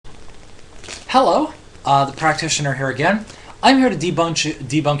Hello, the practitioner here again. I'm here to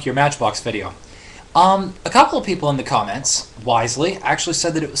debunk your Matchbox video. A couple of people in the comments, wisely, actually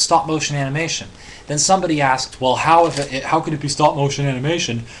said that it was stop-motion animation. Then somebody asked, well, how could it be stop-motion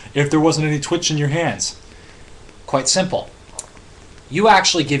animation if there wasn't any twitch in your hands? Quite simple. You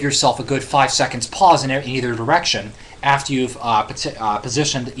actually give yourself a good 5 seconds pause in either direction after you've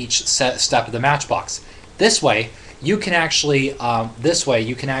positioned each step of the Matchbox. This way, you can actually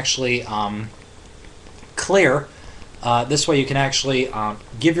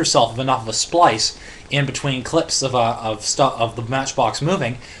give yourself enough of a splice in between clips of the Matchbox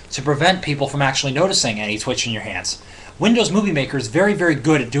moving to prevent people from actually noticing any twitch in your hands. Windows Movie Maker is very, very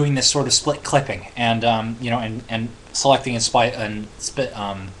good at doing this sort of split clipping and and selecting and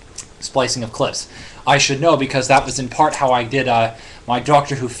splicing of clips. I should know because that was in part how I did my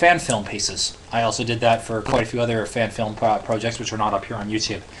Doctor Who fan film pieces. I also did that for quite a few other fan film projects, which are not up here on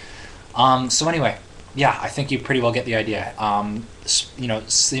YouTube. So anyway, yeah, I think you pretty well get the idea.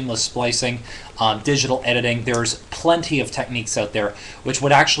 Seamless splicing, digital editing. There's plenty of techniques out there which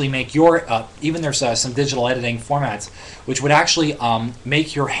would actually make your even there's some digital editing formats which would actually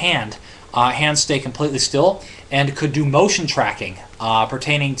make your hands stay completely still and could do motion tracking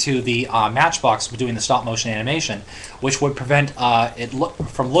pertaining to the Matchbox doing the stop motion animation, which would prevent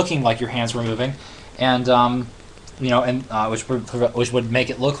from looking like your hands were moving, and which would make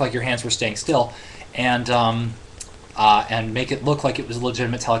it look like your hands were staying still, and make it look like it was a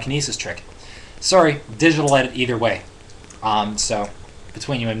legitimate telekinesis trick. Sorry, digital edit either way. So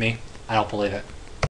between you and me, I don't believe it.